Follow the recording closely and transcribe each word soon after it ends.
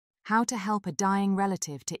How to help a dying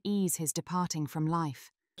relative to ease his departing from life.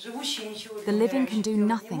 The living can do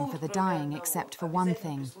nothing for the dying except for one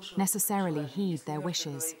thing: necessarily heed their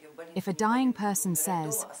wishes. If a dying person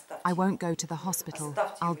says, "I won't go to the hospital,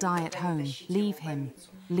 I'll die at home," leave him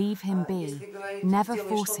be. Never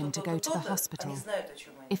force him to go to the hospital.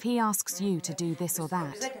 If he asks you to do this or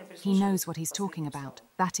that, he knows what he's talking about.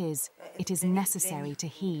 That is, it is necessary to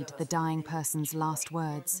heed the dying person's last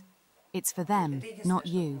words. It's for them, not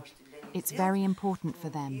you. It's very important for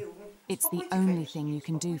them. It's the only thing you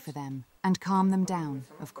can do for them. And calm them down,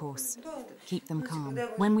 of course. Keep them calm.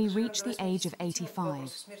 When we reach the age of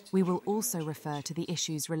 85, we will also refer to the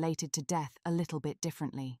issues related to death a little bit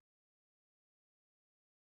differently.